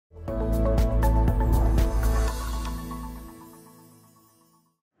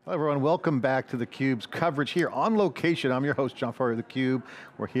Hello everyone, welcome back to theCUBE's coverage here on location. I'm your host, John Furrier of theCUBE.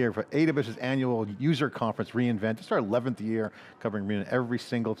 We're here for AWS's annual user conference, reInvent. It's our 11th year covering reInvent. Every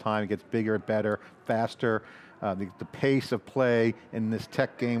single time it gets bigger, better, faster. The pace of play in this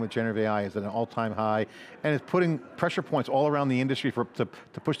tech game with generative AI is at an all-time high, and it's putting pressure points all around the industry to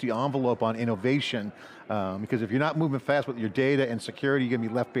push the envelope on innovation. Because if you're not moving fast with your data and security, you're going to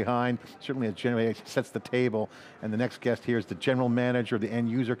be left behind. Certainly as generative AI sets the table. And the next guest here is the General Manager of the End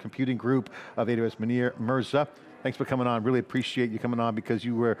User Computing Group of AWS, Muneer Mirza. Thanks for coming on, really appreciate you coming on because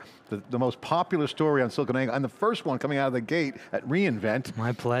you were the most popular story on SiliconANGLE and the first one coming out of the gate at reInvent.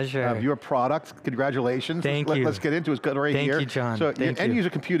 My pleasure. Of your product, congratulations. Thank you. Let's get into it, it's good right here. Thank you, John. So Thank you. End user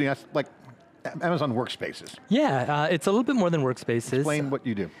computing, that's like Amazon Workspaces. Yeah, it's a little bit more than Workspaces. Explain what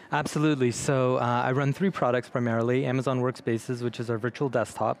you do. Absolutely, so I run 3 products primarily, Amazon Workspaces, which is our virtual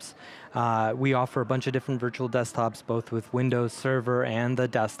desktops. We offer a bunch of different virtual desktops, both with Windows Server and the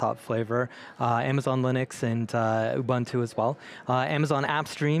desktop flavor, Amazon Linux and Ubuntu as well. Amazon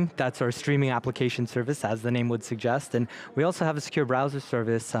AppStream, that's our streaming application service, as the name would suggest, and we also have a secure browser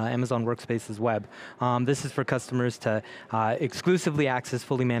service, Amazon Workspaces Web. This is for customers to exclusively access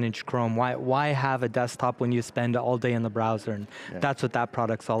fully managed Chrome. Why have a desktop when you spend all day in the browser? And that's what that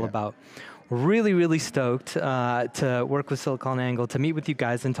product's all about. Really, really stoked to work with SiliconANGLE, to meet with you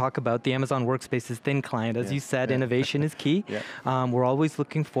guys and talk about the Amazon Workspaces thin client. As you said, innovation is key. We're always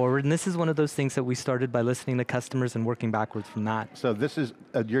looking forward, and this is one of those things that we started by listening to customers and working backwards from that. So this is,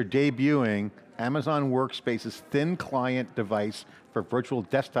 you're debuting Amazon Workspaces thin client device for virtual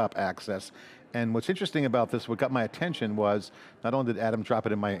desktop access. And what's interesting about this, what got my attention was, not only did Adam drop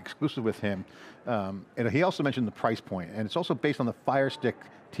it in my exclusive with him, and he also mentioned the price point, and it's also based on the Fire Stick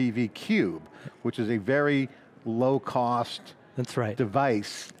TV Cube, which is a very low cost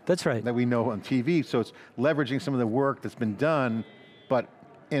device that we know on TV, so it's leveraging some of the work that's been done, but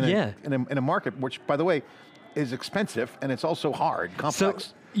in a market, which by the way, is expensive, and it's also hard, complex.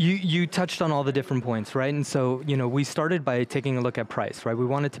 So, you touched on all the different points, right? And so, we started by taking a look at price, right? We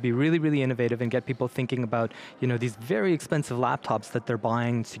wanted to be really, really innovative and get people thinking about, these very expensive laptops that they're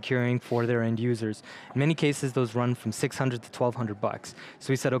buying, securing for their end users. In many cases, those run from $600 to $1,200. So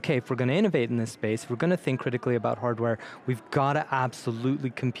we said, okay, if we're going to innovate in this space, we're going to think critically about hardware, we've got to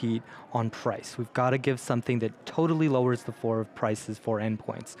absolutely compete on price. We've got to give something that totally lowers the floor of prices for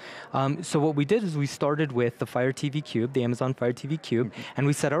endpoints. So what we did is we started with the Fire TV Cube, the Amazon Fire TV Cube, and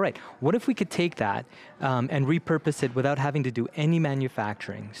we said, all right, what if we could take that and repurpose it without having to do any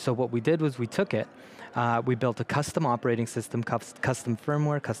manufacturing? So what we did was we took it, we built a custom operating system, custom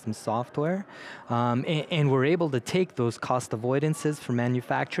firmware, custom software, and we're able to take those cost avoidances for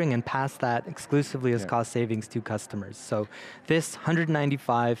manufacturing and pass that exclusively as cost savings to customers. So this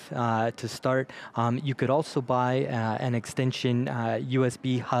 $195 to start. You could also buy an extension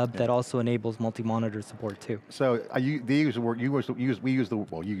USB hub that also enables multi-monitor support too. So they use the word, you use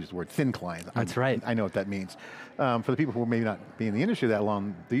the word thin client. That's right. I know what that means. For the people who may not be in the industry that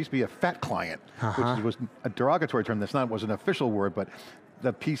long, there used to be a fat client, which was a derogatory term. Was an official word, but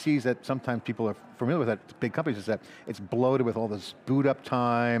the PCs that sometimes people are familiar with at big companies is that it's bloated with all this boot up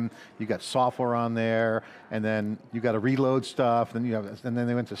time, you got software on there, and then you got to reload stuff, and then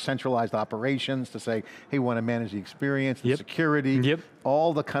they went to centralized operations to say, hey, we want to manage the experience, the security,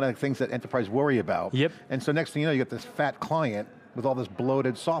 all the kind of things that enterprise worry about. And so next thing you know, you got this fat client with all this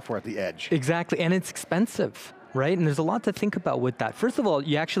bloated software at the edge. Exactly, and it's expensive, right? And there's a lot to think about with that. First of all,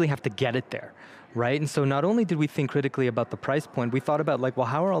 you actually have to get it there, right? And so not only did we think critically about the price point, we thought about like, well,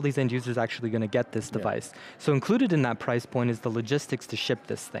 how are all these end users actually going to get this device? So included in that price point is the logistics to ship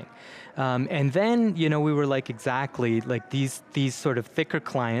this thing. And then, we were like, exactly, like these sort of thicker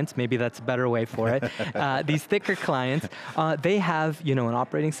clients, maybe that's a better way for it, these thicker clients, they have, an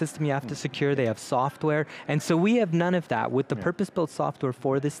operating system you have to secure, they have software, and so we have none of that. With the purpose-built software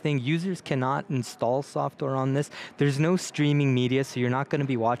for this thing, users cannot install software on this. There's no streaming media, so you're not going to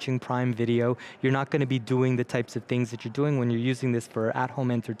be watching Prime Video, you're not going to be doing the types of things that you're doing when you're using this for at-home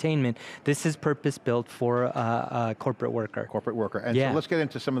entertainment. This is purpose-built for a corporate worker. And so let's get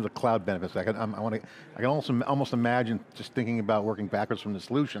into some of the cloud benefits. I can also almost imagine just thinking about working backwards from the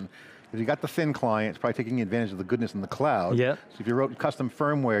solution. If you got the thin client, it's probably taking advantage of the goodness in the cloud. So if you wrote custom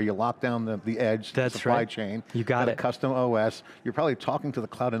firmware, you lock down the edge, the supply chain. You got it. A custom OS. You're probably talking to the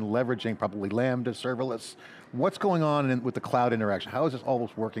cloud and leveraging probably Lambda, serverless. What's going on with the cloud interaction? How is this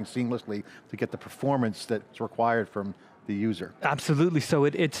almost working seamlessly to get the performance that's required from the user? Absolutely, so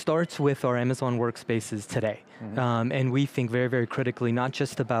it starts with our Amazon workspaces today. And we think very, very critically, not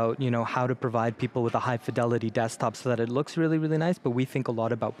just about how to provide people with a high fidelity desktop so that it looks really, really nice, but we think a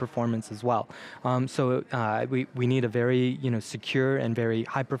lot about performance as well. We need a very secure and very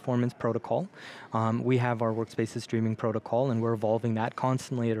high performance protocol. We have our workspaces streaming protocol, and we're evolving that,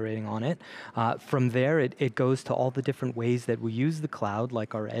 constantly iterating on it. From there, it goes to all the different ways that we use the cloud,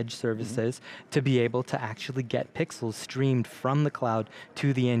 like our edge services, to be able to actually get pixels streamed from the cloud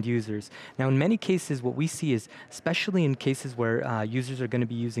to the end users. Now, in many cases, what we see is, especially in cases where users are going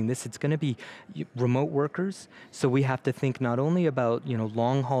to be using this, it's going to be remote workers. So we have to think not only about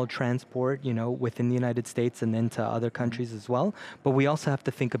long haul transport, within the United States and then to other countries as well, but we also have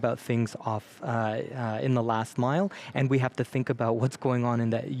to think about things off in the last mile, and we have to think about what's going on in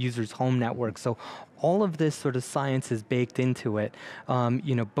the user's home network. So all of this sort of science is baked into it,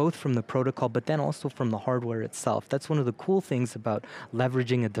 both from the protocol, but then also from the hardware itself. That's one of the cool things about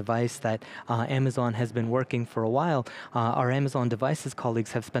leveraging a device that Amazon has been working for a while. Our Amazon Devices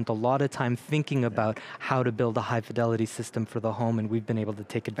colleagues have spent a lot of time thinking about how to build a high fidelity system for the home, and we've been able to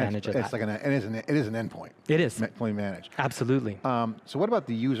take advantage of that. It is an endpoint. It is. Fully managed. Absolutely. So what about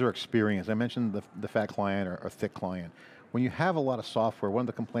the user experience? I mentioned the fat client or thick client. When you have a lot of software, one of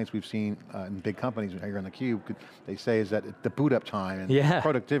the complaints we've seen in big companies here on theCUBE, they say is that the boot up time and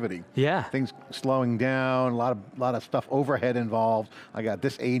productivity. Things slowing down, a lot of stuff overhead involved. I got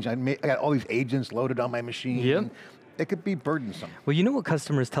this agent, I got all these agents loaded on my machine. It could be burdensome. Well, you know what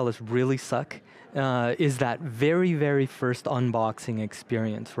customers tell us really suck? Is that very, very first unboxing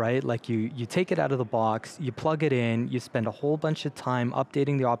experience, right? Like you take it out of the box, you plug it in, you spend a whole bunch of time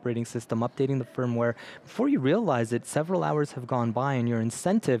updating the operating system, updating the firmware. Before you realize it, several hours have gone by, and your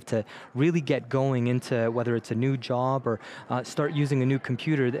incentive to really get going into whether it's a new job or start using a new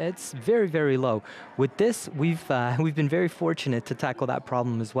computer, it's very, very low. With this, we've been very fortunate to tackle that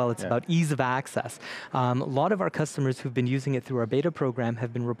problem as well. It's about ease of access. A lot of our customers who've been using it through our beta program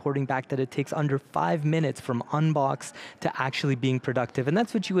have been reporting back that it takes under 5 minutes from unbox to actually being productive. And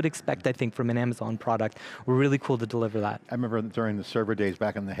that's what you would expect, I think, from an Amazon product. We're really cool to deliver that. I remember during the server days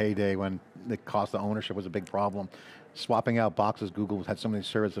back in the heyday when the cost of ownership was a big problem, swapping out boxes. Google had so many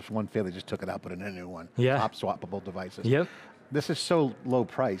servers, if one failed, they just took it out, put it in a new one. Top swappable devices. This is so low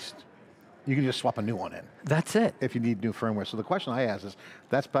priced, you can just swap a new one in. That's it. If you need new firmware. So the question I ask is,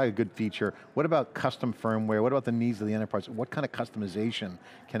 that's probably a good feature. What about custom firmware? What about the needs of the enterprise? What kind of customization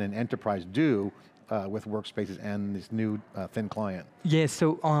can an enterprise do with workspaces and this new thin client? Yeah,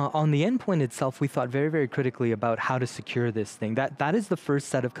 so on the endpoint itself, we thought very, very critically about how to secure this thing. That is the first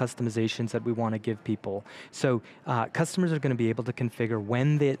set of customizations that we want to give people. So customers are going to be able to configure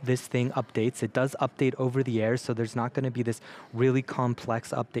when this thing updates. It does update over the air, so there's not going to be this really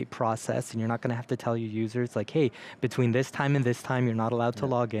complex update process, and you're not going to have to tell your users, like, hey, between this time and this time, you're not allowed to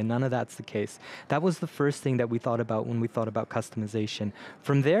log in. None of that's the case. That was the first thing that we thought about when we thought about customization.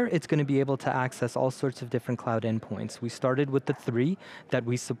 From there, it's going to be able to access all sorts of different cloud endpoints. We started with the 3 that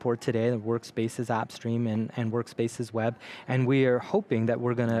we support today, the Workspaces AppStream and Workspaces Web, and we are hoping that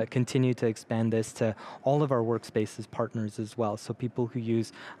we're going to continue to expand this to all of our Workspaces partners as well. So people who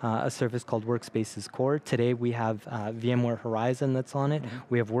use a service called Workspaces Core. Today we have VMware Horizon that's on it.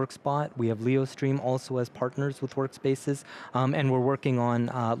 We have WorkSpot, we have LeoStream also as partners with Workspaces, and we're working on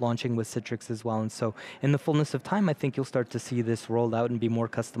launching with Citrix as well. And so in the fullness of time, I think you'll start to see this rolled out and be more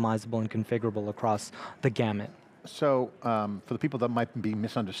customizable and configurable across the gamut. So for the people that might be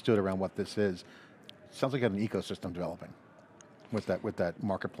misunderstood around what this is, it sounds like you have an ecosystem developing with that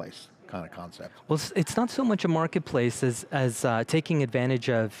marketplace kind of concept. Well, it's not so much a marketplace as taking advantage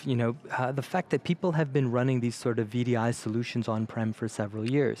of the fact that people have been running these sort of VDI solutions on-prem for several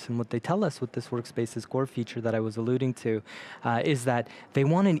years. And what they tell us with this Workspaces Core feature that I was alluding to is that they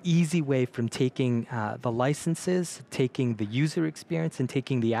want an easy way from taking the licenses, taking the user experience, and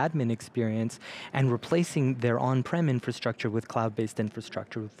taking the admin experience, and replacing their on-prem infrastructure with cloud-based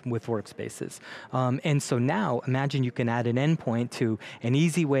infrastructure with Workspaces. And so now, imagine you can add an endpoint to an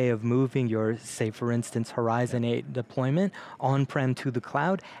easy way of moving your, say for instance, Horizon 8 deployment on-prem to the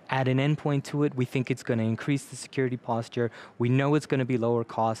cloud, add an endpoint to it. We think it's going to increase the security posture. We know it's going to be lower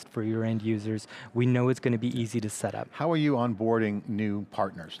cost for your end users. We know it's going to be easy to set up. How are you onboarding new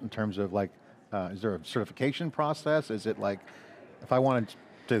partners in terms of like, is there a certification process? Is it like, if I wanted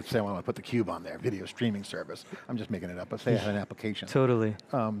to say I want to put theCUBE on there, video streaming service, I'm just making it up, but say I have an application. Totally.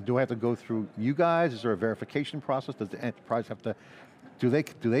 Do I have to go through you guys? Is there a verification process? Does the enterprise have to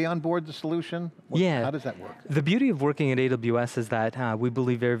Do they onboard the solution? Yeah. How does that work? The beauty of working at AWS is that we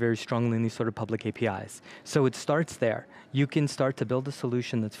believe very, very strongly in these sort of public APIs. So it starts there. You can start to build a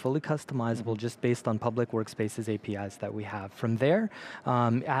solution that's fully customizable just based on public workspaces APIs that we have. From there,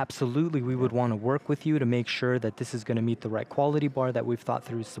 absolutely we would want to work with you to make sure that this is going to meet the right quality bar that we've thought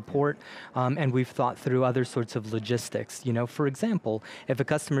through support, and we've thought through other sorts of logistics. You know, for example, if a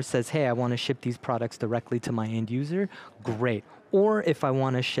customer says, hey, I want to ship these products directly to my end user, great. Or if I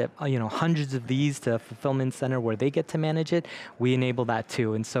want to ship hundreds of these to a fulfillment center where they get to manage it, we enable that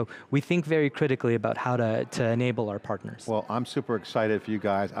too. And so we think very critically about how to enable our partners. Well, I'm super excited for you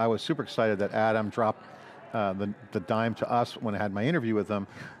guys. I was super excited that Adam dropped the dime to us when I had my interview with them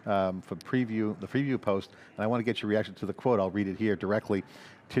for the preview post, and I want to get your reaction to the quote. I'll read it here directly.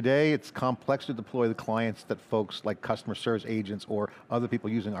 Today, it's complex to deploy the clients that folks like customer service agents or other people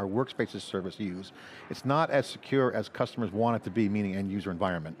using our workspaces service use. It's not as secure as customers want it to be, meaning end user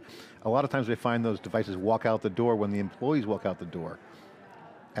environment. A lot of times they find those devices walk out the door when the employees walk out the door.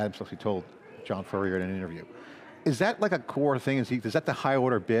 Adam Selfie told John Furrier in an interview. Is that like a core thing? Is that the high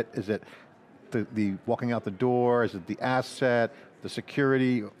order bit? Is it the walking out the door? Is it the asset, the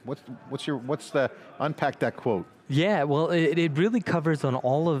security? Unpack that quote. Yeah, well, it really covers on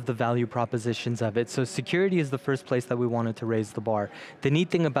all of the value propositions of it. So security is the first place that we wanted to raise the bar. The neat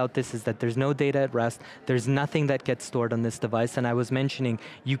thing about this is that there's no data at rest, there's nothing that gets stored on this device, and I was mentioning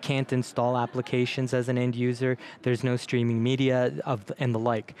you can't install applications as an end user, there's no streaming media and the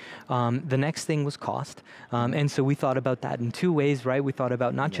like. The next thing was cost, and so we thought about that in two ways, right? We thought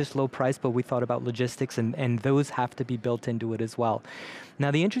about not just low price, but we thought about logistics, and those have to be built into it as well. Now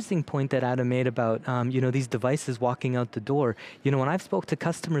the interesting point that Adam made about these devices walking out the door, when I've spoke to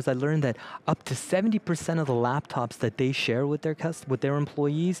customers, I learned that up to 70% of the laptops that they share with their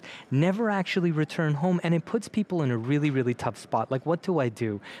employees never actually return home, and it puts people in a really, really tough spot. Like, what do I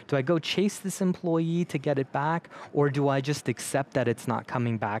do? Do I go chase this employee to get it back, or do I just accept that it's not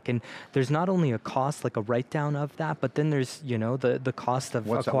coming back? And there's not only a cost, like a write-down of that, but then there's the cost of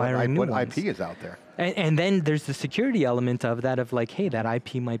acquiring new ones. What IP is out there? And then there's the security element of that, of like, hey, that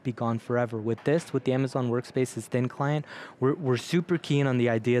IP might be gone forever. With the Amazon Workspaces Thin Client, we're super keen on the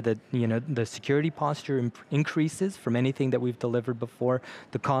idea that the security posture increases from anything that we've delivered before.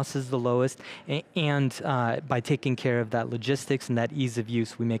 The cost is the lowest, and by taking care of that logistics and that ease of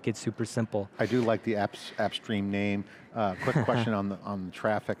use, we make it super simple. I do like the AppStream name. Quick question on the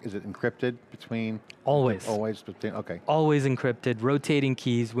traffic. Is it encrypted between? Always. Always, okay. Always encrypted, rotating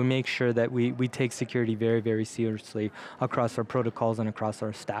keys. We make sure that we take security very, very seriously across our protocols and across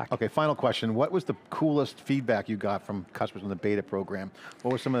our stack. Okay, final question. What was the coolest feedback you got from customers in the beta program?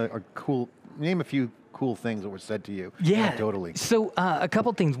 What were some of the name a few cool things that were said to you? Yeah, totally. So a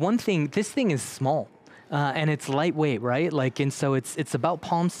couple things. One thing, this thing is small. And it's lightweight, right? And so it's about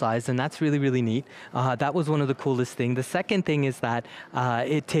palm size, and that's really, really neat. That was one of the coolest things. The second thing is that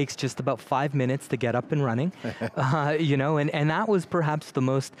it takes just about 5 minutes to get up and running, and that was perhaps the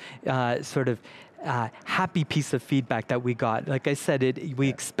most happy piece of feedback that we got. Like I said, we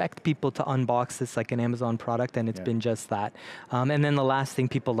expect people to unbox this like an Amazon product, and it's been just that. And then the last thing,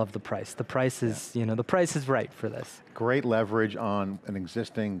 people love the price. The price is, the price is right for this. Great leverage on an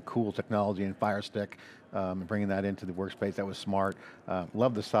existing cool technology in Fire Stick, and bringing that into the workspace. That was smart.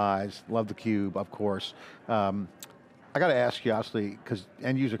 Love the size, love the cube, of course. I got to ask you, honestly, because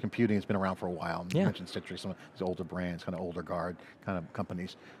end user computing has been around for a while. You mentioned Citrix, some of these older brands, kind of older guard kind of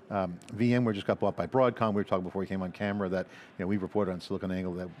companies. VMware just got bought by Broadcom. We were talking before we came on camera that we reported on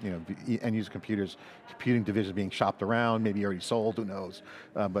SiliconANGLE that end user computing divisions being shopped around, maybe already sold, who knows?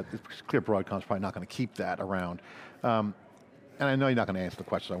 But it's clear Broadcom's probably not going to keep that around. And I know you're not going to answer the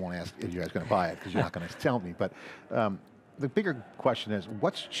question I won't ask if you guys are going to buy it, because you're not going to tell me, but the bigger question is,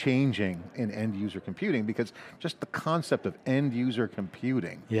 what's changing in end user computing? Because just the concept of end user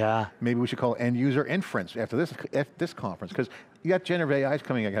computing, maybe we should call it end user inference after this conference, because you got generative AIs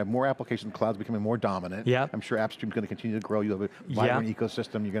coming, you have more applications, clouds becoming more dominant. I'm sure AppStream's going to continue to grow, you have a vibrant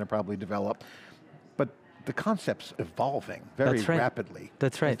ecosystem you're going to probably develop. But the concept's evolving very rapidly.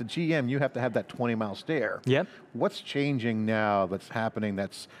 That's right. As the GM, you have to have that 20-mile stare. What's changing now that's happening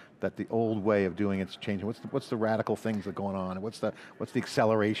that the old way of doing it's changing? What's the radical things that are going on? What's the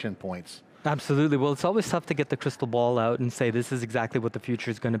acceleration points? Absolutely. Well, it's always tough to get the crystal ball out and say this is exactly what the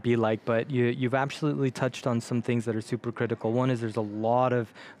future is going to be like, but you've absolutely touched on some things that are super critical. One is there's a lot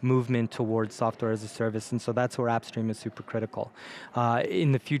of movement towards software as a service, and so that's where AppStream is super critical.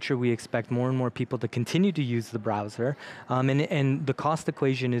 In the future, we expect more and more people to continue to use the browser, and the cost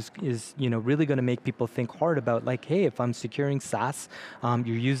equation is really going to make people think hard about, like, hey, if I'm securing SaaS,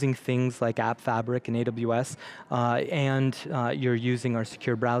 you're using things like App Fabric and AWS, and you're using our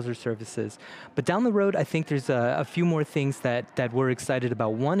secure browser services. But down the road, I think there's a few more things that we're excited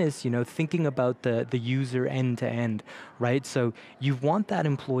about. One is, thinking about the user end to end, right? So you want that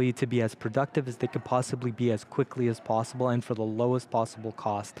employee to be as productive as they could possibly be as quickly as possible and for the lowest possible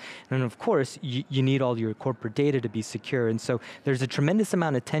cost. And of course, you need all your corporate data to be secure. And so there's a tremendous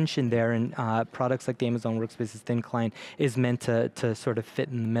amount of tension there, and products like the Amazon Workspace's Thin Client is meant to sort of fit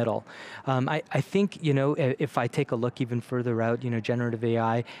in the middle. I think, if I take a look even further out, generative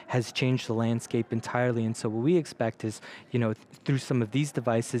AI has changed the landscape entirely, and so what we expect is, through some of these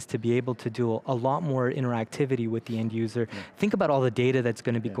devices to be able to do a lot more interactivity with the end user. Yeah. Think about all the data that's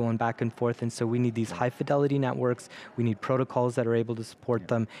going to be going back and forth, and so we need these high-fidelity networks, we need protocols that are able to support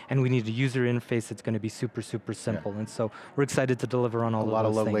them, and we need a user interface that's going to be super, super simple, and so we're excited to deliver on all of those things.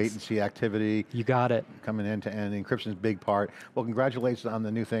 A lot of low latency activity. You got it. Coming end to end, encryption is a big part. Well, congratulations on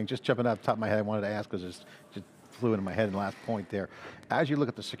the new thing. Just jumping off the top of my head, I wanted to ask, because it's just flew into my head in the last point there. As you look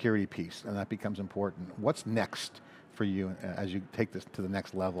at the security piece, and that becomes important, what's next for you as you take this to the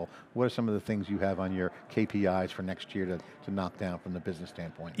next level? What are some of the things you have on your KPIs for next year to knock down from the business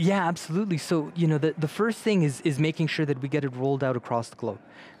standpoint? Yeah, absolutely. So, the first thing is making sure that we get it rolled out across the globe.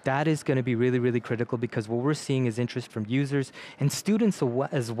 That is going to be really, really critical, because what we're seeing is interest from users and students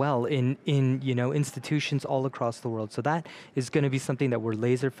as well in institutions all across the world. So that is going to be something that we're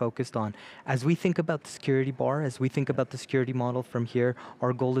laser focused on. As we think about the security bar, as we think about the security model from here,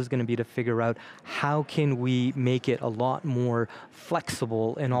 our goal is going to be to figure out how can we make it a lot more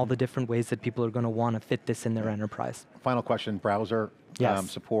flexible in all the different ways that people are going to want to fit this in their enterprise. Final question, browser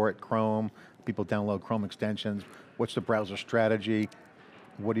support, Chrome, people download Chrome extensions. What's the browser strategy?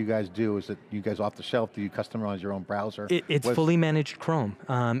 What do you guys do? Is it you guys off the shelf? Do you customize your own browser? It's fully managed Chrome,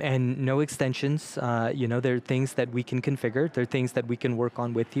 and no extensions. There are things that we can configure. There are things that we can work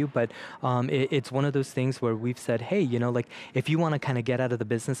on with you, but it's one of those things where we've said, hey, if you want to kind of get out of the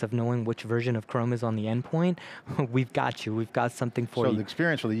business of knowing which version of Chrome is on the endpoint, we've got you. We've got something for you. So the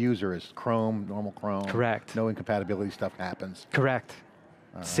experience for the user is Chrome, normal Chrome. Correct. No incompatibility stuff happens. Correct.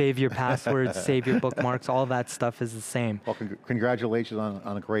 Save your passwords, save your bookmarks, all that stuff is the same. Well, congratulations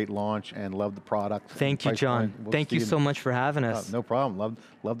on a great launch, and love the product. Thank you, John. Thank you so much for having us. No problem,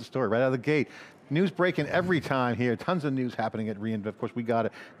 love the story, right out of the gate. News breaking every time here, tons of news happening at reInvent. Of course, we got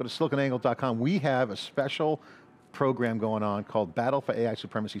it. Go to SiliconANGLE.com. We have a special program going on called Battle for AI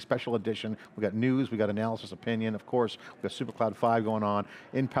Supremacy Special Edition. We got news, we got analysis, opinion, of course, we got Supercloud 5 going on,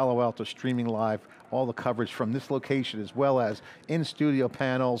 in Palo Alto, streaming live, all the coverage from this location, as well as in-studio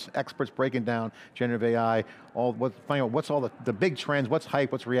panels, experts breaking down generative AI, finding out what's all the big trends, what's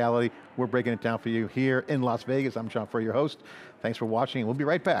hype, what's reality. We're breaking it down for you here in Las Vegas. I'm John Furrier, your host. Thanks for watching, and we'll be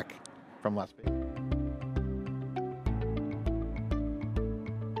right back from Las Vegas.